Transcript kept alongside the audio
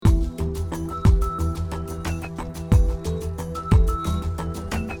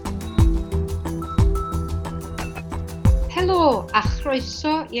Helo a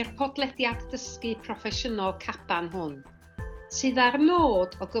chroeso i'r podlediad dysgu proffesiynol caban hwn, sydd ar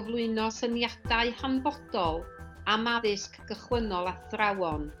nod o gyflwyno syniadau hanfodol am addysg gychwynnol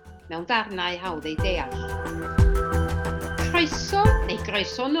athrawon mewn darnau hawdd ei deall. Croeso neu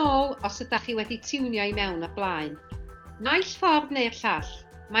groeso nôl os ydych chi wedi tiwnio i mewn o blaen. Naill ffordd neu'r llall,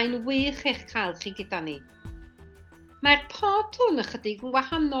 mae'n wych eich cael chi gyda ni. Mae'r pod hwn ychydig yn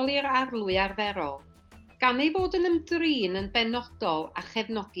wahanol i'r arlwy arferol, gan ei fod yn ymdrin yn benodol a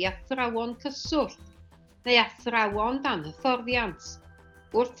chefnogi athrawon cyswllt neu athrawon dan hyfforddiant,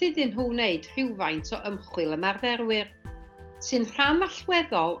 wrth iddyn nhw wneud rhywfaint o ymchwil ymarferwyr, sy'n rhan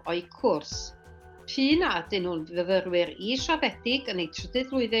allweddol o'i cwrs, p'un a ydyn nhw'n fyfyrwyr israddedig yn eu trydydd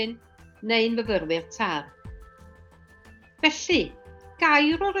flwyddyn neu'n fyfyrwyr tar. Felly,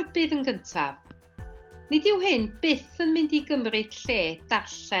 gair o rybydd yn gyntaf. Nid yw hyn byth yn mynd i gymryd lle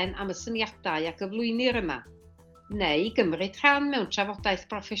darllen am y syniadau a gyflwynir yma, neu gymryd rhan mewn trafodaeth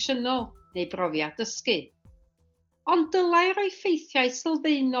broffesiynol neu brofiad dysgu. Ond dylai roi ffeithiau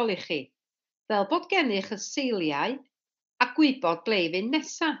sylfaenol i chi, fel bod gennych y seiliau a gwybod ble i fynd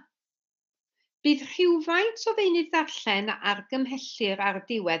nesaf. Bydd rhywfaint o ddeunydd darllen a argymhellir ar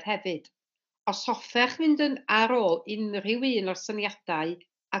diwedd hefyd, os hoffech fynd ar ôl unrhyw un o'r syniadau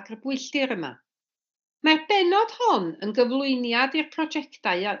a grybwylltir yma. Mae'r bennod hon yn gyflwyniad i'r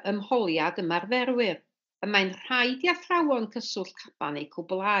prosiectau ymholiad ymarferwyr, y mae'n rhaid i athrawon cyswllt caban eu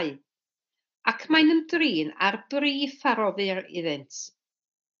cwblhau, ac mae'n ymdrin ar briff a roddir iddynt.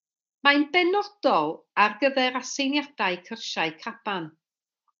 Mae'n benodol ar gyfer aseiniadau cyrsiau caban,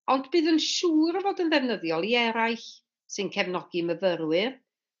 ond bydd yn siŵr o fod yn ddefnyddiol i eraill sy'n cefnogi myfyrwyr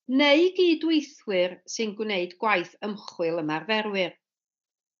neu gydweithwyr sy'n gwneud gwaith ymchwil ymarferwyr.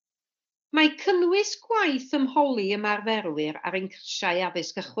 Mae cynnwys gwaith ymholi ymarferwyr ar ein cyrsiau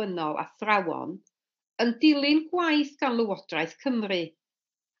addysg gychwynnol athrawon yn dilyn gwaith gan Lywodraeth Cymru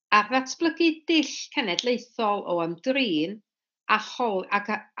ar ddatblygu dull cenedlaethol o ymdrin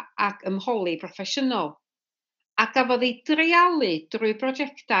ac ymholi proffesiynol, a gafodd ei dreialu drwy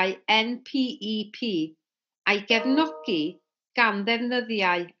brosiectau NPEP a'i gefnogi gan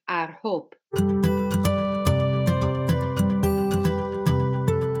ddefnyddiau ar hwb.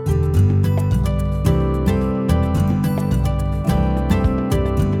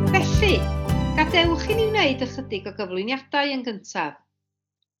 Gadewch i ni wneud ychydig o gyflwyniadau yn gyntaf.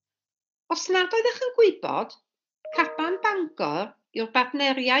 Os nad oeddech yn gwybod, Caban Bangor yw'r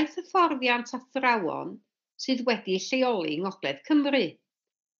bartneriaeth hyfforddiant athrawon sydd wedi'i lleoli yng Ngogledd Cymru,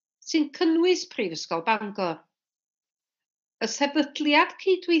 sy'n cynnwys Prifysgol Bangor. Y sefydliad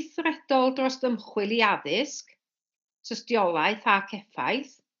cydweithredol dros ymchwil i addysg, tystiolaeth ac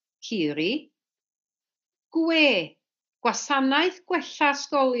effaith, CURI, GWE, Gwasanaeth Gwella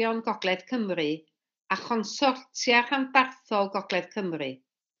Ysgolion Gogledd Cymru a Chonsortia Rhanbarthol Gogledd Cymru,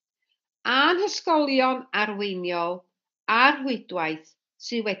 a'n hysgolion arweiniol a rhwydwaith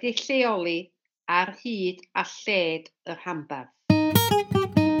sydd wedi lleoli ar hyd a lled y rhanbarth.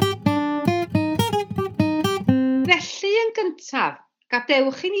 Felly yn gyntaf,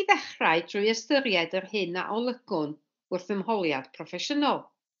 gadewch i ni ddechrau drwy ystyried yr hyn a olygwn wrth ymholiad proffesiynol.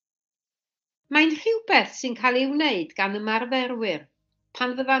 Mae'n rhywbeth sy'n cael ei wneud gan ymarferwyr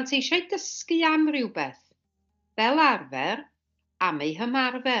pan fyddant eisiau dysgu am rhywbeth, fel arfer am ei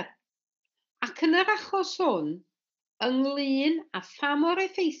hymarfer, ac yn yr achos hwn, ynglŷn â pha mor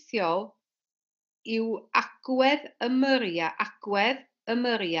effeithiol yw agwedd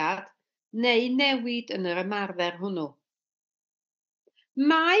ymyriad neu newid yn yr ymarfer hwnnw.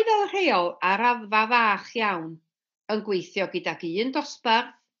 Mae fel rheol ar raddfa fach iawn yn gweithio gydag un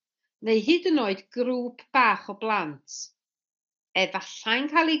dosbarth, neu hyd yn oed grŵp bach o blant, efallai'n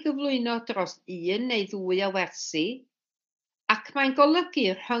cael ei gyflwyno dros un neu ddwy o wersi, ac mae'n golygu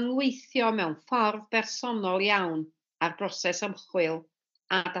rhyngweithio mewn ffordd bersonol iawn ar broses ymchwil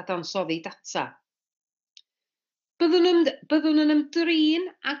a dadansoddi data. Byddwn yn ymdrin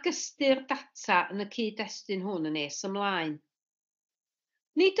ag ystyr data yn y cyd-destun hwn yn nes ymlaen.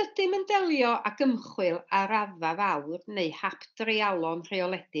 Nid ydym yn delio ag ymchwil ar raddfa fawr neu hap dreialon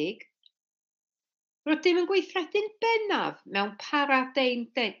rheoledig. Rydym yn gweithredu'n bennaf mewn paradein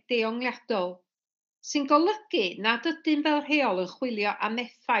deongliadol, sy'n golygu nad ydym fel rheol yn chwilio am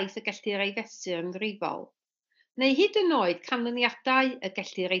effaith y gellir ei fesur yn ddifrifol, neu hyd yn oed canlyniadau y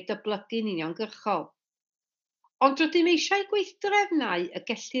gellir ei dyblygu'n uniongyrchol. Ond rydym eisiau gweithdrefnau y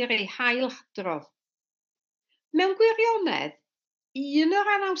gellir ei hailadrodd. Mewn gwirionedd, un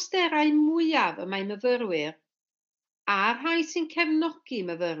o'r anawsterau mwyaf y mae myfyrwyr, a rhai sy'n cefnogi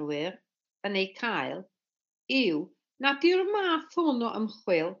myfyrwyr, yn ei cael, yw nad yw'r math hwn o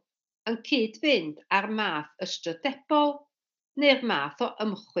ymchwil yn cyd-fynd â'r math ystrydebol neu'r math o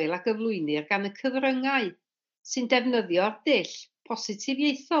ymchwil a gyflwynir gan y cyfryngau sy'n defnyddio'r dull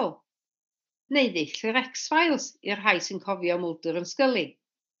positifieithol, neu ddull yr X-Files i'r rhai sy'n cofio Mulder yn Scully.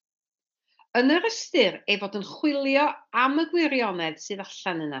 Yn yr ystyr ei fod yn chwilio am y gwirionedd sydd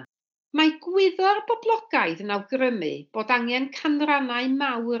allan yna. Mae gwyddo'r boblogaidd yn awgrymu bod angen canrannau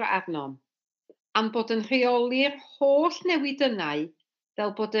mawr arnom, am bod yn rheoli'r holl newidynau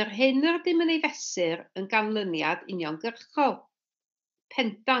fel bod yr hyn rydym yn ei fesur yn ganlyniad uniongyrchol.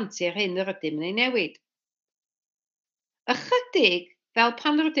 Pendant i'r hyn rydym yn ei newid. Ychydig fel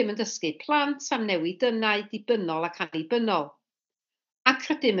pan rydym yn dysgu plant am newidynau dibynnol ac annibynnol, ac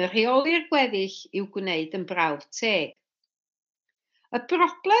rydym yn rheoli'r gweddill i'w gwneud yn brawf teg. Y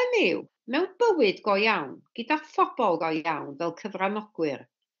broblem yw, mewn bywyd go iawn, gyda phobl go iawn fel cyfranogwyr,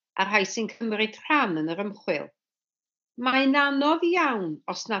 a rhai sy'n cymryd rhan yn yr ymchwil, mae'n anodd iawn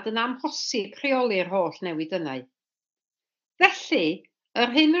os nad yn amhosib rheoli'r holl newidynau. Felly,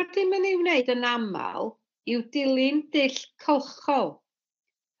 yr hyn rydym yn ei wneud yn aml yw dilyn dull cylchol,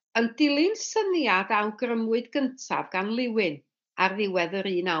 yn dilyn syniad awgrymwyd gyntaf gan Lewin ar ddiwedd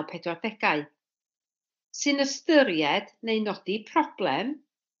yr 1940au, sy'n ystyried neu nodi problem,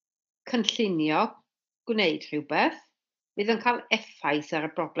 cynllunio, gwneud rhywbeth, fydd yn cael effaith ar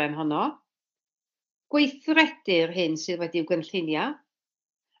y broblem honno, gweithredu'r hyn sydd wedi'w gynllunio,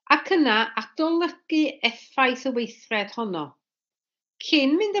 ac yna adolygu effaith y weithred honno,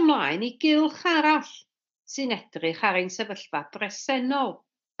 cyn mynd ymlaen i gylch arall sy'n edrych ar ein sefyllfa bresennol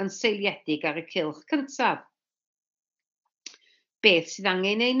yn seiliedig ar y cylch cyntaf. Beth sydd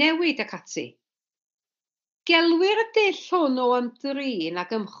angen ei newid ac ati? Gelwir y dull hwn o ymdrin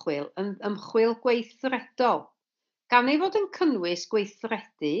ag ymchwil yn ymchwil gweithredol, gan ei fod yn cynnwys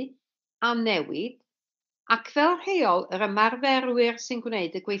gweithredu a newid, ac fel rheol yr ymarferwyr sy'n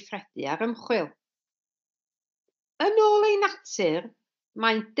gwneud y gweithredu ar ymchwil. Yn ôl ei natur,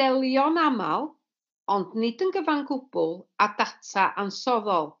 mae'n delio'n aml, ond nid yn gyfan gwbl a data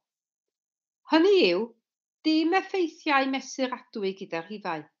ansoddol. Hynny yw, dim effeithiau mesuradwy gyda'r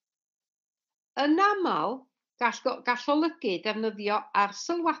rhifau. Yn aml, gall olygu defnyddio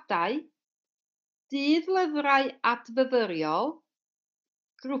arsylwadau, dydd-lyfrau adfyfyriol,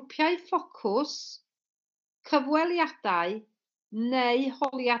 grwpiau ffocws, cyfweliadau neu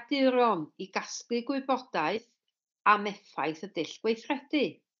holiaduron i gasglu gwybodaeth am effaith y dull gweithredu.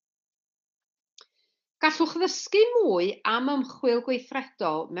 Gallwch ddysgu mwy am ymchwil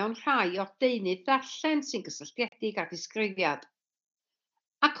gweithredol mewn rhai o'r deunydd darllen sy'n gysylltiedig â disgrifiad.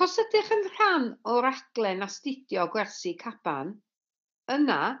 Ac os ydych yn rhan o raglen astudio gwersi caban,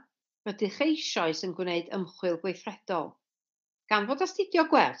 yna rydych eisoes yn gwneud ymchwil gweithredol, gan fod astudio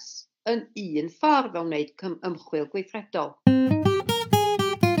gwers yn un ffordd o wneud ymchwil gweithredol.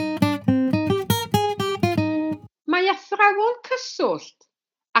 Mae athrawon cyswllt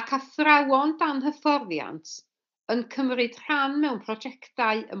ac athrawon dan hyfforddiant yn cymryd rhan mewn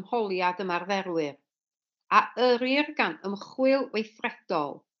prosiectau ymholiad ymarferwyr a yrir gan ymchwil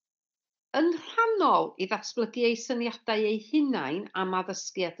weithredol, yn rhannol i ddatblygu ei syniadau eu hunain am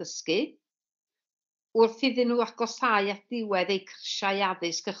addysgu a dysgu, wrth iddyn nhw agosau at diwedd eu cyrsiau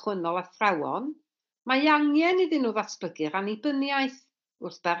addysg cychwynnol athrawon, mae angen iddyn nhw ddatblygu'r annibyniaeth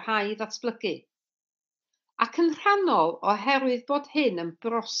wrth barhau ddatblygu. Ac yn rhannol oherwydd bod hyn yn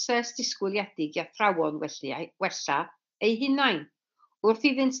broses disgwyliedig i athrawon wella eu hunain wrth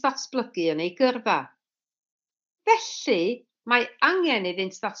iddynt ddatblygu yn ei gyrfa. Felly, mae angen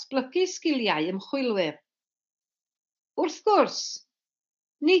iddynt ddatblygu sgiliau ymchwilwyr. Wrth gwrs,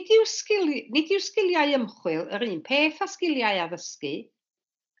 nid yw sgiliau ymchwil yr un peth â sgiliau addysgu,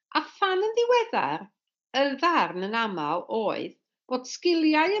 a phan yn ddiweddar, y ddarn yn aml oedd bod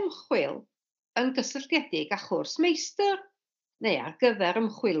sgiliau ymchwil yn gysylltiedig â chwrs meistr, neu ar gyfer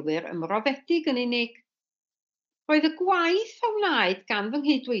ymchwilwyr ymroddedig yn unig. Roedd y gwaith a wnaed gan fy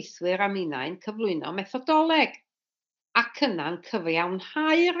nghydweithwyr a minnau'n cyflwyno methodoleg, ac yna'n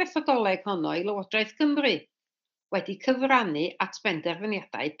cyfiawnhau'r methodoleg honno i Lywodraeth Cymru, wedi cyfrannu at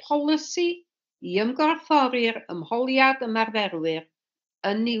benderfyniadau polisi i ymgorffori'r ymholiad ymarferwyr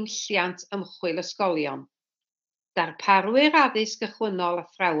yn niwylliant ymchwil ysgolion, darparwyr addysg cychwynnol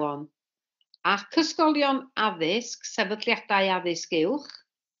athrawon, ac ysgolion addysg sefydliadau addysg uwch,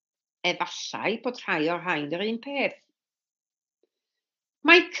 efallai bod rhai o'r rhain yr un peth.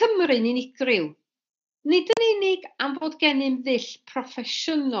 Mae Cymru'n unigryw, nid yn unig am fod gennym ddull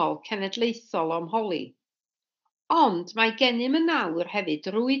proffesiynol cenedlaethol o'm holi, ond mae gennym yn awr hefyd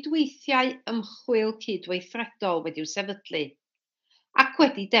rwydweithiau ymchwil cydweithredol wedi'w sefydlu, ac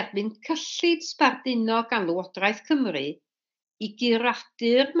wedi derbyn cyllid sbarduno gan Lywodraeth Cymru i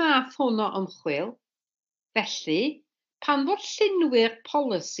guradu'r math hwn o ymchwil, felly Pan fod llunwyr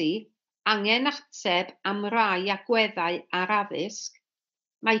polisi angen ateb am rai agweddau ar addysg,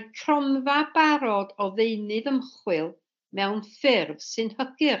 mae cronfa barod o ddeunydd ymchwil mewn ffurf sy'n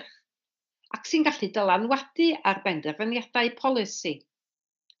hygyrch ac sy'n gallu dylanwadu ar benderfyniadau polisi.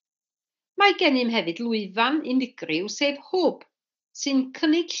 Mae gennym hefyd lwyfan unigryw sef hwb sy'n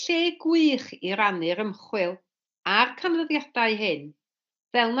cynnig lle gwych i rannu'r ymchwil a'r canfyddiadau hyn,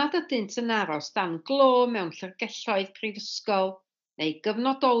 fel nad ydynt yn aros dan glo mewn llyfrgelloedd prifysgol neu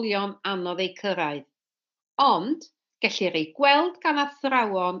gyfnodolion anodd eu cyrraedd, ond gellir ei gweld gan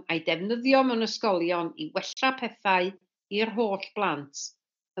athrawon a'i defnyddio mewn ysgolion i wella pethau i'r holl blant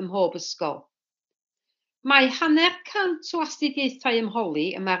ym mhob ysgol. Mae 100% o astudiaethau ymholi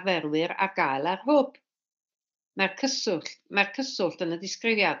ymarferwyr ar gael ar hwb. Mae'r cyswllt yn y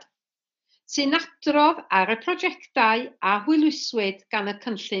disgrifiad, sy'n adrodd ar y prosiectau a hwyluswyd gan y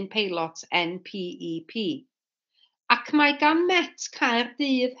cynllun peilot NPEP, ac mae gan Met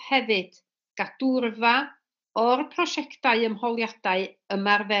Caerdydd hefyd gadwrfa o'r prosiectau ymholiadau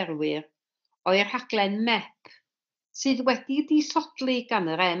ymarferwyr o'r rhaglen MEP, sydd wedi disodli gan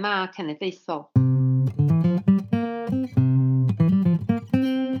yr MA Cenedlaethol.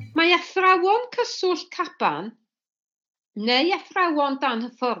 Mae athrawon cyswllt caban neu athrawon dan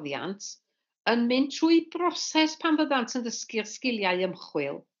hyfforddiant yn mynd trwy broses pan fyddant yn dysgu'r sgiliau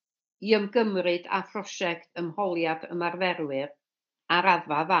ymchwil i ymgymryd â phrosiect ymholiad ymarferwyr ar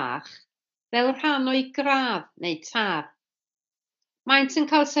raddfa fach fel rhan o'i gradd neu tar. Maent yn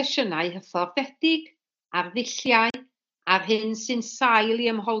cael sesiynau hyfforddedig, arddulliau, a'r hyn sy'n sail i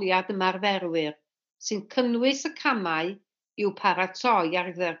ymholiad ymarferwyr, sy'n cynnwys y camau i'w paratoi ar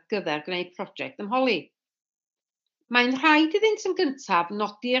gyfer gwneud prosiect ymholi. Mae'n rhaid iddynt yn gyntaf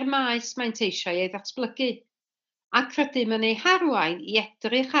nodi'r maes maent eisiau ei ddatblygu, ac rydym yn ei harwain i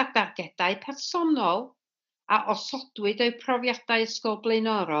edrych ar dargedau personol a osodwyd o'i profiadau ysgol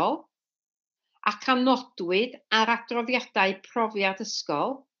blaenorol, ac a nodwyd ar adroddiadau profiad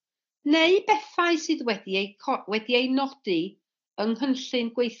ysgol, neu bethau sydd wedi ei nodi yng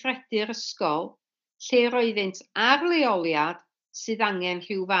nghynllun gweithredu'r ysgol, lle roeddynt ar leoliad sydd angen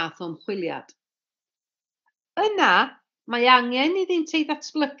rhyw fath o ymchwiliad. Yna, mae angen iddynt ei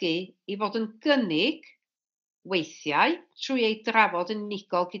ddatblygu i fod yn gynnig, weithiau trwy ei drafod yn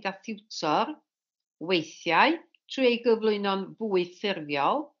unigol gyda thiwtor, weithiau trwy ei gyflwyno'n fwy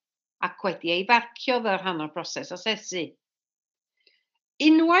ffurfiol, ac wedi ei farcio fel rhan o'r broses asesu.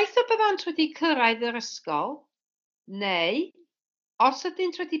 Unwaith y byddant wedi cyrraedd yr ysgol, neu os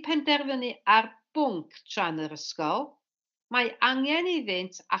ydynt wedi penderfynu ar bwnc tra'n yr ysgol, mae angen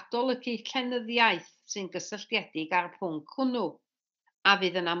iddynt adolygu llenyddiaeth sy'n gysylltiedig â'r pwnc hwnnw, a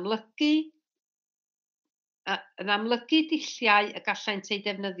fydd yn amlygu dulliau y gallent ei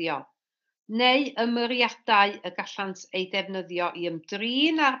defnyddio, neu ymyriadau y gallant ei defnyddio i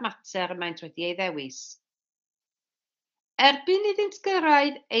ymdrin â'r mater maent wedi ei ddewis. Erbyn iddynt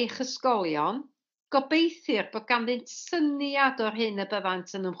gyrraedd eich ysgolion, gobeithir bod ganddynt syniad o'r hyn y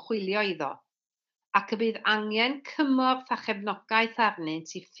byddant yn ymchwilio iddo, ac y bydd angen cymorth a chefnogaeth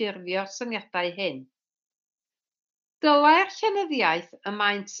arnynt i ffurfio'r syniadau hyn. Dylai'r llenyddiaeth y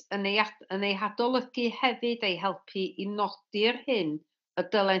maent yn ei hadolygu hefyd ei helpu i nodi'r hyn y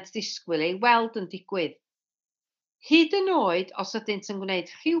dylent disgwyl ei weld yn digwydd, hyd yn oed os ydynt yn gwneud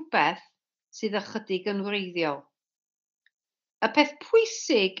rhywbeth sydd ychydig yn wreiddiol. Y peth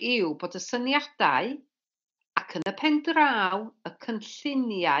pwysig yw bod y syniadau, ac yn y pen draw y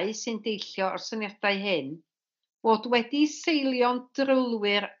cynlluniau sy'n deillio o'r syniadau hyn, fod wedi seilio'n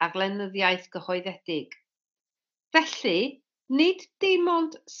drylwyr ar lenyddiaeth gyhoeddedig. Felly, nid dim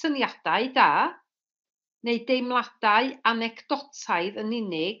ond syniadau da, neu deimladau anecdotaidd yn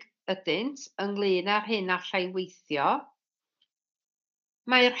unig ydynt ynglŷn â'r hyn allai weithio.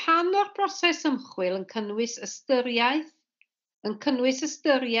 Mae'r rhan o'r broses ymchwil yn cynnwys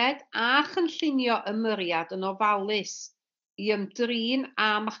ystyried a chynllunio ymyriad yn ofalus i ymdrin â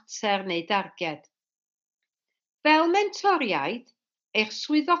mater neu darged. Fel mentoriaid, eich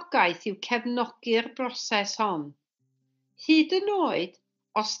swyddogaeth yw cefnogi'r broses hon. Hyd yn oed,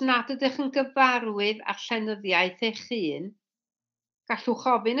 os nad ydych yn gyfarwydd â'r llenyddiaeth eich hun, gallwch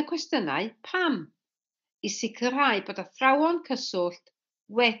ofyn y cwestiynau pam, i sicrhau bod athrawon cyswllt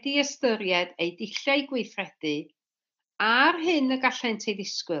wedi ystyried ei dulliau gweithredu a'r hyn y gallent ei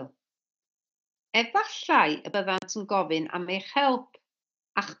ddisgwyl. Efallai y byddant yn gofyn am eich help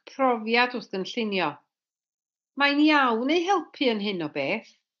a'ch profiad wrth gynllunio. Mae'n iawn ei helpu yn hyn o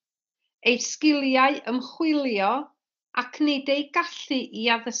beth, ei sgiliau ymchwilio ac nid ei gallu i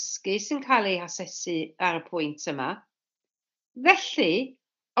addysgu sy'n cael ei hasesu ar y pwynt yma. Felly,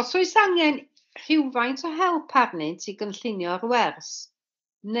 os oes angen rhywfaint o help arnynt i gynllunio'r wers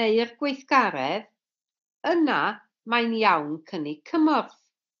neu'r gweithgaredd, yna mae'n iawn cynnig cymorth.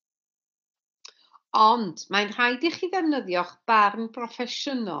 Ond mae'n rhaid i chi ddefnyddio'ch barn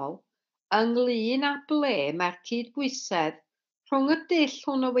broffesiynol ynglŷn â ble mae'r cydbwysedd rhwng y dull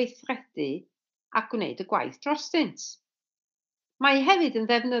hwn o weithredu a gwneud y gwaith drostynt. Mae hefyd yn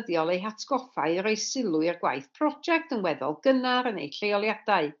ddefnyddiol eu hatgoffa i roi sylw i'r gwaith prosiect yn weddol gynnar yn eu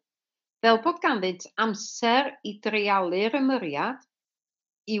lleoliadau, fel bod ganddynt amser i dreialu'r ymyriad,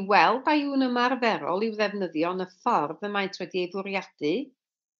 i weld a yw'n ymarferol i'w ddefnyddio yn y ffordd y maent wedi ei fwriadu,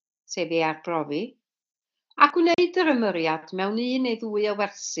 sef ei arbrofi, a gwneud yr ymyriad mewn 1 neu 2 o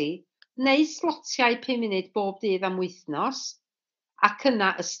wersi neu slotiau 5 munud bob dydd am wythnos, ac yna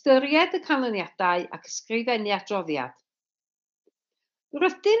ystyried y canlyniadau ac ysgrifennu adroddiad.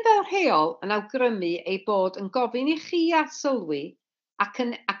 Rydym fel rheol yn awgrymu ei bod yn gofyn i chi arsylwi ac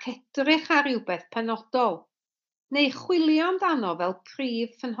edrych ar rywbeth penodol, neu chwilio amdano fel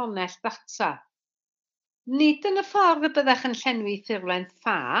prif ffynhonnell ddata. Nid yn y ffordd y byddech yn llenwi ffurflen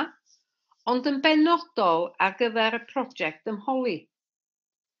ffa, ond yn benodol ar gyfer y prosiect ymholi.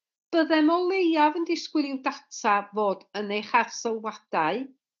 Byddem o leiaf yn disgwyl i'w data fod yn eich arsylwadau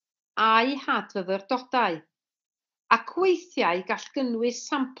a'i hadfyfyrdodau, ac weithiau gall gynnwys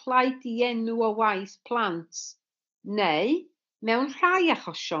samplau dienw o waith plant, neu, mewn rhai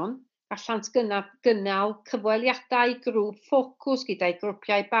achosion, gallant gynnal cyfweliadau grŵp ffocws gyda'i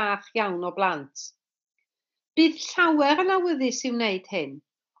grwpiau bach iawn o blant. Bydd llawer yn awyddus i'w wneud hyn,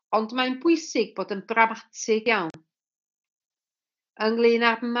 ond mae'n bwysig bod yn dramatig iawn ynglŷn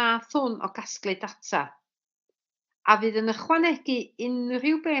â'r math hwn o gasglu data, a fydd yn ychwanegu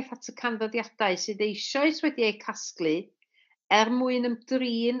unrhyw beth at y canfyddiadau sydd eisoes wedi eu casglu mwyn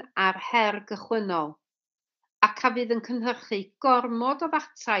ymdrin ar her gychwynnol, ac a fydd yn cynhyrchu gormod o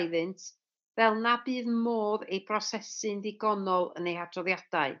ddata iddynt fel na bydd modd ei brosesu'n ddigonol yn eu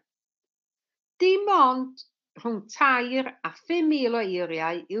adroddiadau. Dim ond rhwng 2 a 5,000 o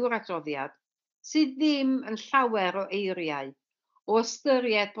eiriau yw'r adroddiad, sydd ddim yn llawer o eiriau, o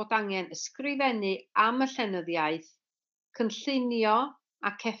ystyried bod angen ysgrifennu am y llenyddiaeth, cynllunio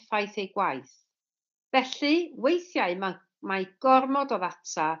ac effaith ei gwaith. Felly, weithiau mae gormod o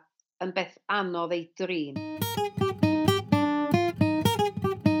ddata yn beth anodd ei drin.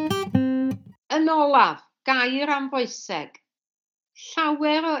 Yn olaf, gair am foeseg.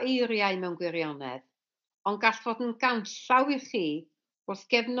 Llawer o eiriau mewn gwirionedd, ond gall fod yn ganllaw i chi wrth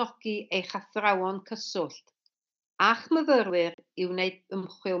gefnogi eich athrawon cyswllt a'ch myfyrwyr i wneud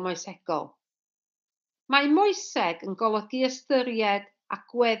ymchwil moesegol. Mae moeseg yn golygu ystyried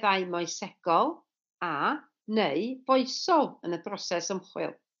agweddau moesegol neu foesol yn y broses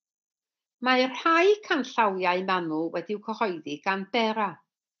ymchwil. Mae rhai canllawiau manwl wedi'w cyhoeddi gan Bera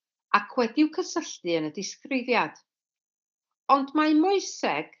ac wedi'w cysylltu yn y disgrifiad. Ond mae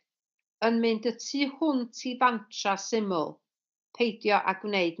moeseg yn mynd y tu hwnt i fantra syml, peidio â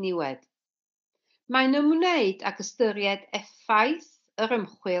gwneud niwed. Mae'n ymwneud ag ystyried effaith yr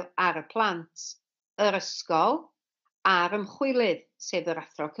ymchwil ar y plant, yr ysgol a'r ymchwilydd, sef yr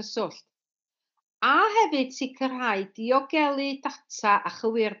athro cyswllt, a hefyd sicrhau diogelu data a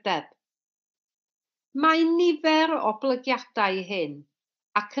chywirdeb. Mae nifer o oblygiadau hyn,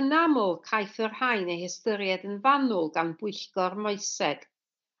 ac yn aml caiff yr rhain eu hystyried yn fanwl gan bwyllgor moeseg,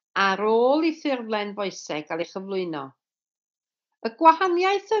 ar ôl i ffurflen foeseg gael ei chyflwyno. Y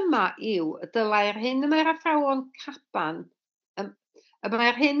gwahaniaeth yma yw y dylai'r hyn y mae'r athrawon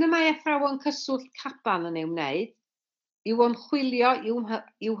cyswllt caban yn ei wneud, yw ymchwilio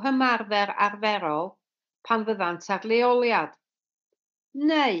i'w hymarfer arferol pan fyddant ar leoliad,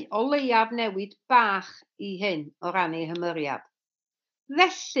 neu o leiaf newid bach i hyn o ran ei hymyriad.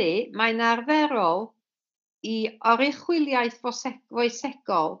 Felly, mae'n arferol i oruchwyliaeth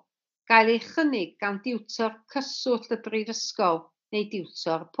foesegol gael ei chynnig gan diwtor cyswllt y brifysgol neu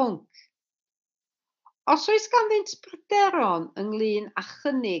diwtor pwnc. Os oes ganddynt bryderon ynglŷn â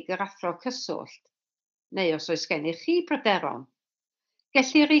chynnig yr athro cyswllt, neu os oes gennych chi bryderon,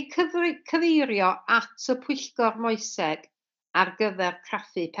 gellir ei cyfeirio at y pwyllgor moeseg ar gyfer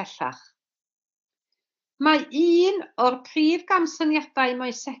craffu pellach. Mae un o'r prif gamsyniadau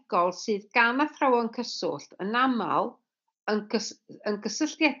moesegol sydd gan athrawon cyswllt yn aml yn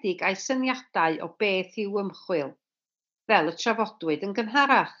gysylltiedig â'i syniadau o beth yw ymchwil, fel y trafodwyd yn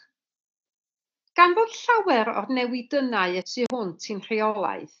gynharach. Gan fod llawer o'r newidynau y tu hwnt i'n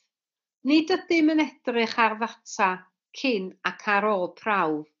rheolaeth, nid ydym yn edrych ar ddata cyn ac ar ôl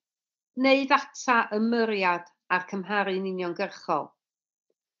prawf, neu ddata ymyriad a'r cymharu'n uniongyrchol.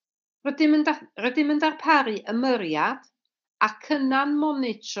 Rydym yn darparu ymyriad ac yna'n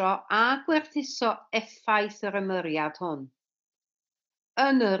monitro a gwerthuso effaith yr ymyriad hwn.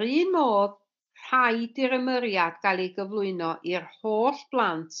 Yn yr un modd, rhaid i'r ymyriad gael ei gyflwyno i'r holl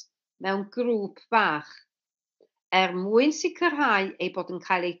blant mewn grŵp bach, mwyn sicrhau ei bod yn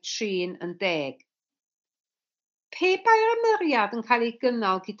cael ei trin yn deg. Pe bai'r ymyriad yn cael ei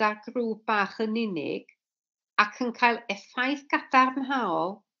gynnal gyda'r grŵp bach yn unig ac yn cael effaith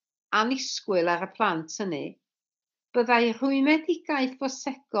gadarnhaol annisgwyl ar y plant hynny, byddai rhwymedigaeth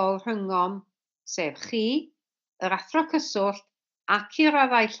fysegol rhyngom, sef chi, yr athro cyswllt ac i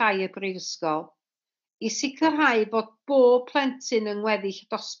raddau llai y brifysgol, i sicrhau bod bob plentyn yng ngweddill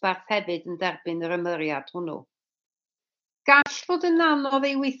dosbarth hefyd yn derbyn yr ymyriad hwnnw. Gall fod yn anodd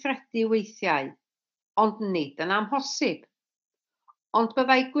ei weithredu weithiau, ond nid yn amhosib. Ond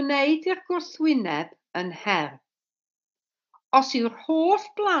byddai gwneud i'r gwrthwyneb yn her. Os yw'r holl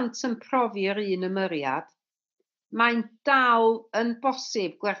blant yn profi'r un ymyriad, mae'n dal yn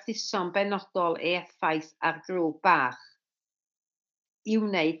bosib gwerthuso'n benodol ei effaith ar grŵp bach, i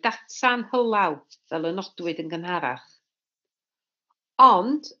wneud data'n hylaw fel y nodwyd yn gynharach.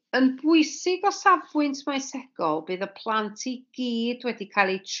 Ond, yn bwysig o safbwynt maesegol bydd y plant i gyd wedi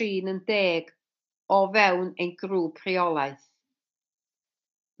cael eu trin yn deg o fewn ein grŵp rheolaeth.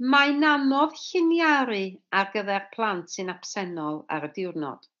 Mae'n anodd lliniaru ar gyfer plant sy'n absennol ar y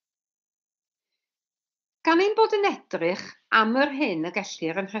diwrnod. Gan ein bod yn edrych am yr hyn y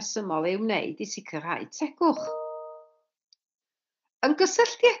gellir yn rhesymol ei wneud i sicrhau tegwch. Yn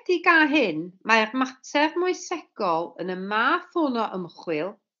gysylltiedig â hyn, mae'r mater moesegol yn y math hwn o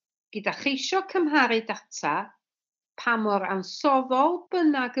ymchwil gyda cheisio cymharu data pa mor ansoddol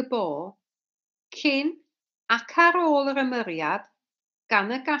bynnag y bo, cyn ac ar ôl yr ymyriad,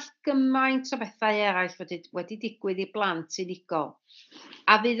 gan y gall gymaint o bethau eraill wedi digwydd i blant unigol,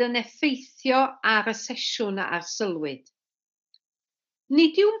 a fydd yn effeithio ar y sesiwn a arsylwyd.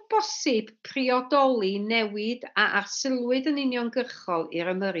 Nid yw'n bosib priodoli newid a arsylwyd yn uniongyrchol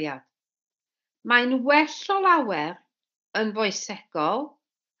i'r ymyriad. Mae'n well o lawer yn foesegol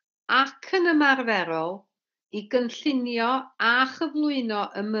ac yn ymarferol i gynllunio a chyflwyno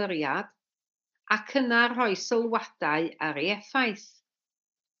ymyriad ac yna rhoi sylwadau ar ei effaith.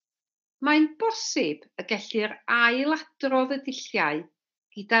 Mae'n bosib y gellir ailadrodd y dulliau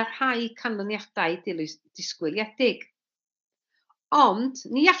gyda rhai canlyniadau disgwyliedig. Ond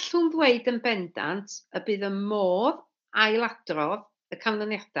ni allwn ddweud yn bendant y bydd y modd ailadrodd y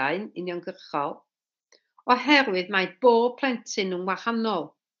canlyniadau'n uniongyrchol oherwydd mae bob plentyn yn wahanol,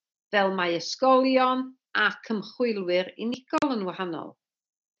 fel mae ysgolion ac ymchwilwyr unigol yn wahanol.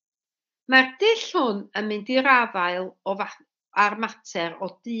 Mae'r dull hwn yn mynd i'r afael ar mater o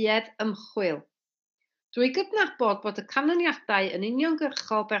duedd ymchwil, drwy gydnabod bod y canlyniadau yn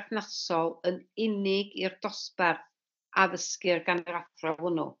uniongyrchol berthnasol yn unig i'r dosbarth addysgir gan yr athro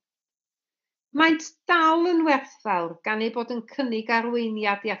hwnnw. Maent dal yn werthfawr gan ei bod yn cynnig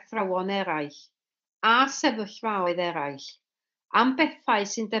arweiniad i athrawon eraill a sefyllfaoedd eraill am bethau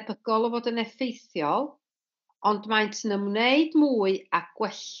sy'n debygol o fod yn effeithiol, ond maent yn ymwneud mwy â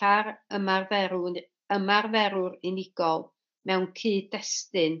gwella'r ymarferwr unigol mewn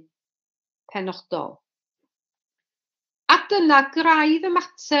cyd-destun penodol. A dyna graidd y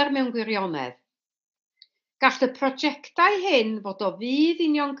mater mewn gwirionedd. Gall y prosiectau hyn fod o fydd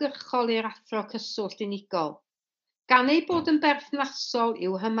uniongyrchol i'r athro cyswllt unigol, gan ei bod yn berthnasol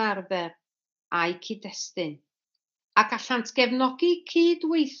i'w hymarfer a'i cyd-destun, a gallant gefnogi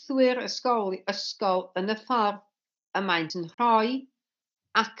cydweithwyr ysgol yn y ffordd y maent yn rhoi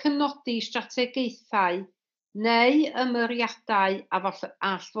ac yn nodi strategaethau neu ymyriadau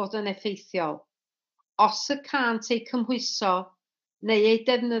all fod yn effeithiol, os y cant ei cymhwyso neu ei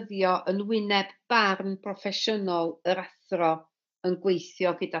defnyddio yn wyneb barn proffesiynol yr athro yn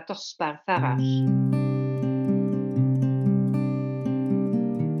gweithio gyda dosbarth arall.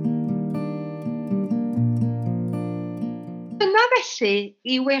 Yna felly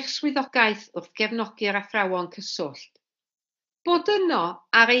yw eich swyddogaeth wrth gefnogi'r athrawon cyswllt. Bod yno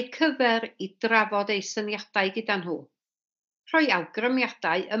ar ei cyfer i drafod ei syniadau gyda nhw, rhoi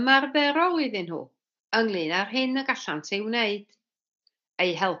awgrymiadau ymarferol iddyn nhw, ynglŷn â'r hyn y gallant ei wneud,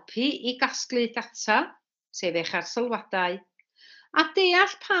 ei helpu i gasglu data, sef eich arsylwadau, a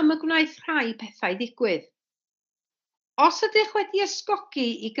deall pam y gwnaeth rhai pethau ddigwydd. Os ydych wedi ysgogi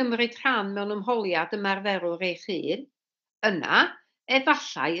i gymryd rhan mewn ymholiad ymarferwr eich hun, yna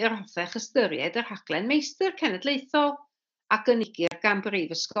efallai yr hoffech ystyried y rhaglen meistr cenedlaethol a gynigir gan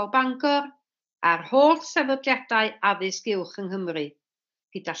Brifysgol Bangor a'r holl sefydliadau addysg uwch yng Nghymru,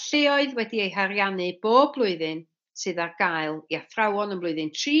 gyda lleoedd wedi eu hariannu bob blwyddyn sydd ar gael i athrawon yn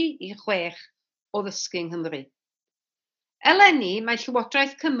blwyddyn 3 i 6 o ddysgu yng Nghymru. Eleni, mae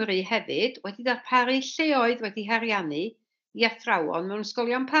Llywodraeth Cymru hefyd wedi darparu lleoedd wedi heriannu i athrawon mewn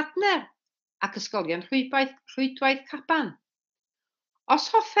ysgolion partner ac ysgolion rhwydwaith caban. Os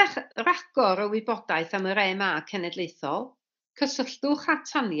hoffech ragor o wybodaeth am yr EMA cenedlaethol, cysylltwch â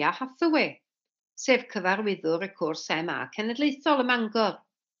Tania Hathaway, sef cyfarwyddwr y cwrs EMA cenedlaethol ym Mangor,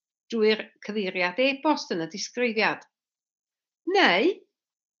 drwy'r cyfeiriad e-bost yn y disgrifiad. Neu,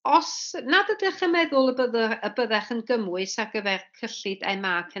 os nad ydych yn meddwl y byddech yn gymwys ar gyfer cyllid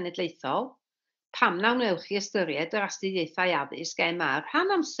EMA cenedlaethol, pam na wnewch chi ystyried yr astudiaethau addysg EMA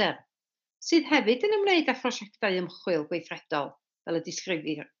rhan amser, sydd hefyd yn ymwneud â phrosiectau ymchwil gweithredol, fel y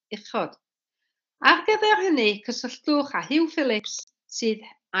disgrifir uchod. Ar gyfer hynny, cysylltwch â Hugh Phillips, sydd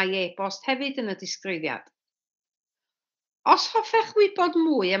a'i e-bost hefyd yn y disgrifiad. Os hoffech wybod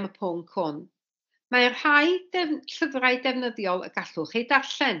mwy am y pwnc hwn, mae'r rhai llyfrau defnyddiol y gallwch ei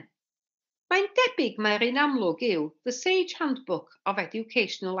darllen. Mae'n debyg mae'r un amlwg yw The Sage Handbook of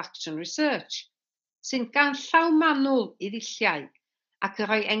Educational Action Research, sy'n ganllaw manwl i ddilliau ac yn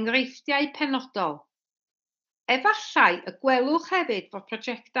rhoi enghreifftiau penodol. Efallai y gwelwch hefyd fod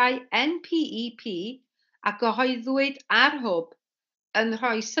prosiectau NPEP a gyhoeddwyd ar hwb yn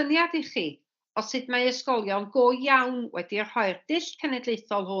rhoi syniad i chi o sut mae ysgolion go iawn wedi rhoi'r dull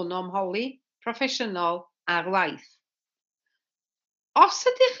cenedlaethol hwn o ymholi, proffesiynol a'r waith. Os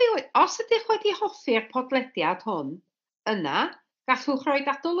ydych wedi hoffi'r podlediad hwn, yna gallwch roi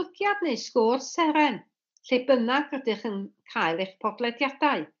adolygiad neu sgôr seren, lle bynnag rydych yn cael eich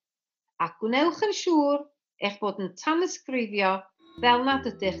podlediadau, ac gwnewch yn siŵr eich bod yn tanysgrifio fel nad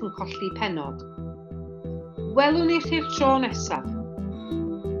ydych yn colli pennod. Welwn ni chi'r tro nesaf.